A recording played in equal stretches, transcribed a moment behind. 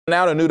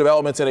Now to new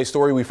developments in a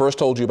story we first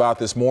told you about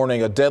this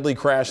morning, a deadly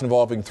crash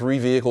involving 3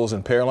 vehicles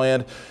in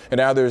Pearland. And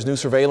now there's new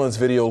surveillance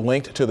video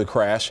linked to the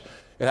crash.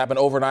 It happened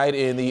overnight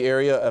in the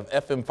area of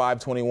FM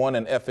 521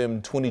 and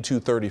FM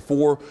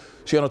 2234.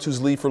 Channel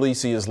 2's Lee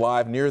Ferlisi is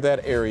live near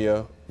that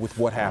area with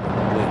what happened.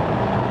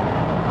 Lee.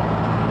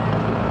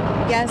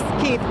 Yes,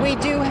 Keith, we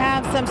do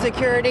have some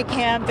security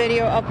cam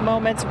video of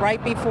moments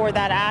right before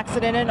that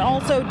accident. And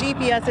also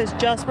DPS has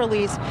just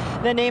released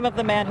the name of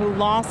the man who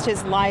lost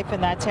his life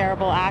in that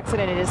terrible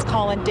accident. It is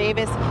Colin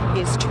Davis.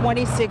 He is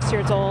 26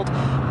 years old.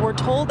 We're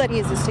told that he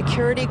is a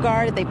security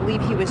guard. They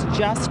believe he was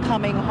just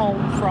coming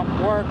home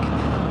from work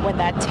when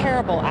that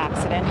terrible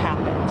accident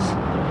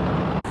happened.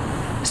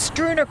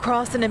 Strewn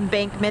across an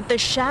embankment, the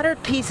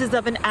shattered pieces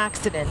of an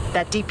accident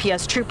that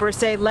DPS troopers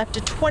say left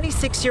a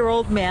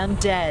 26-year-old man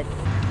dead.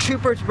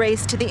 Troopers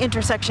raced to the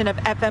intersection of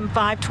FM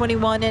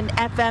 521 and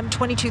FM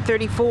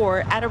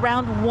 2234 at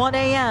around 1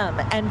 a.m.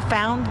 and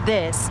found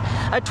this,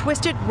 a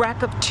twisted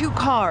wreck of 2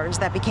 cars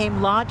that became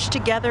lodged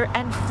together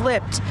and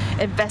flipped.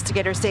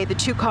 Investigators say the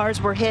 2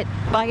 cars were hit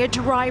by a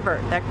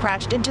driver that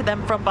crashed into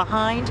them from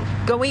behind,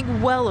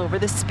 going well over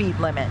the speed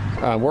limit.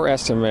 We're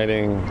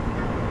estimating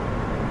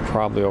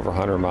probably over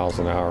 100 miles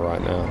an hour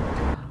right now.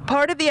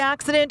 Part of the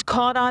accident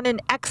caught on an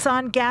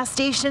Exxon gas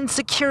station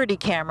security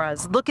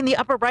cameras. Look in the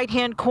upper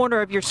right-hand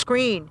corner of your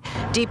screen.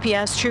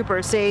 DPS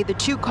troopers say the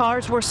 2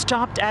 cars were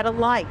stopped at a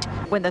light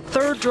when the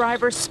 3rd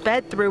driver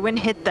sped through and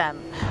hit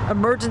them.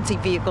 Emergency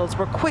vehicles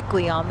were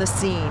quickly on the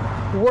scene.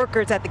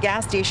 Workers at the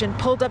gas station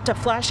pulled up to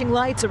flashing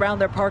lights around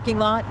their parking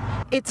lot.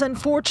 It's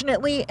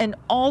unfortunately an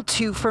all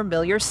too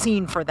familiar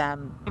scene for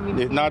them.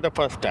 It's not the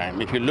first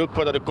time. If you look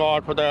for the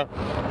record for the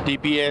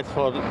DPS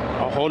for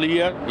a whole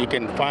year, you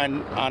can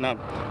find on a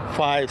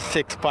 5,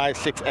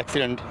 6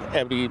 accident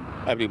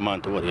every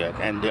month over here,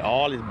 and they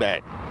all is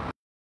bad.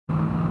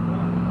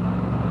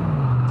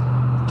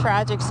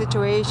 Tragic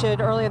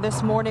situation earlier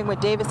this morning when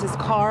Davis's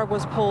car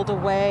was pulled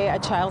away. A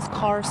child's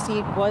car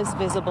seat was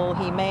visible.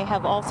 He may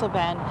have also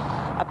been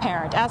a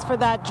parent. As for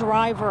that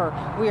driver,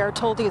 we are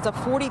told he is a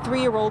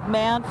 43-year-old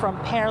man from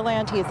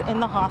Pearland. He is in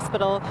the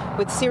hospital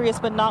with serious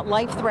but not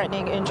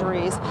life-threatening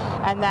injuries,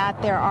 and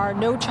that there are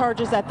no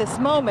charges at this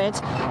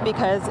moment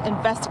because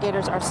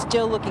investigators are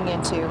still looking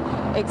into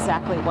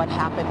exactly what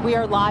happened. We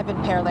are live in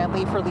Pearland.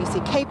 Lee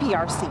Ferlisi,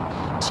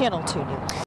 KPRC, Channel 2 News.